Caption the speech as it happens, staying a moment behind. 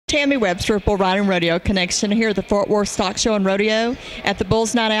Tammy Webster with Riding Rodeo Connection here at the Fort Worth Stock Show and Rodeo at the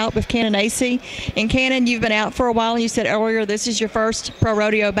Bulls Night Out with Kanin Asay. And Kanin, you've been out for a while, and you said earlier this is your first pro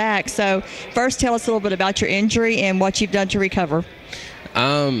rodeo back. So first tell us a little bit about your injury and what you've done to recover.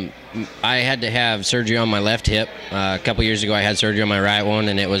 I had to have surgery on my left hip. A couple years ago I had surgery on my right one,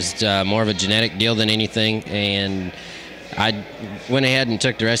 and it was more of a genetic deal than anything. And I went ahead and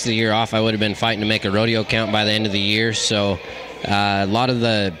took the rest of the year off. I would have been fighting to make a rodeo count by the end of the year. So a lot of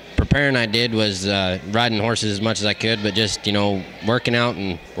the preparing I did was riding horses as much as I could, but just, working out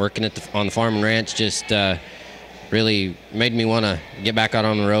and working on the farm and ranch just really made me want to get back out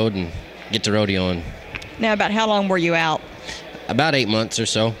on the road and get to rodeoing. Now, about how long were you out? About 8 months or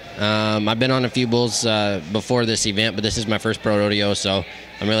so. I've been on a few bulls before this event, but this is my first pro rodeo, so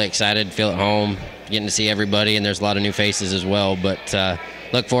I'm really excited, feel at home, getting to see everybody, and there's a lot of new faces as well, but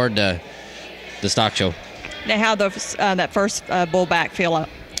look forward to the stock show. Now, how that first bull back feel up?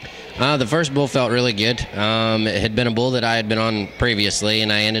 The first bull felt really good. It had been a bull that I had been on previously,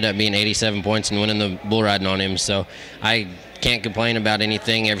 and I ended up being 87 points and winning the bull riding on him, so I can't complain about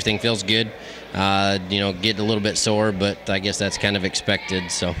anything. Everything feels good. Getting a little bit sore, but I guess that's kind of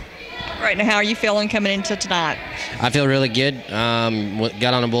expected. So, right now, how are you feeling coming into tonight? I feel really good.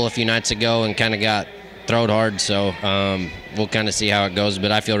 Got on a bull a few nights ago and kind of got throwed hard, so we'll kind of see how it goes,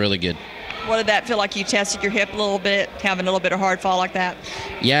 but I feel really good. What did that feel like? You tested your hip a little bit, having a little bit of hard fall like that?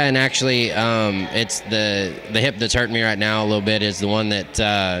 Yeah, and actually it's the hip that's hurting me right now a little bit is the one that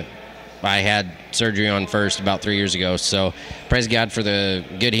I had surgery on first about 3 years ago. So praise God for the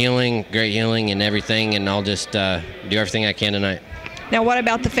good healing, great healing and everything, and I'll just do everything I can tonight. Now, what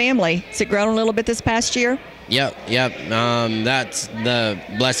about the family? Has it grown a little bit this past year? Yep. That's the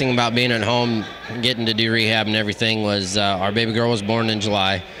blessing about being at home, getting to do rehab and everything was our baby girl was born in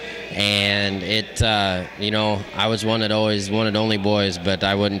July. And I was one that always wanted only boys, but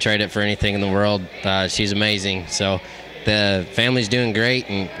I wouldn't trade it for anything in the world. She's amazing. So the family's doing great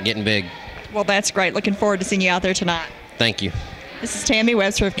and getting big. Well, that's great. Looking forward to seeing you out there tonight. Thank you. This is Tammy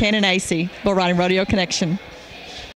Webster of Kanin Asay, Riding Rodeo Connection.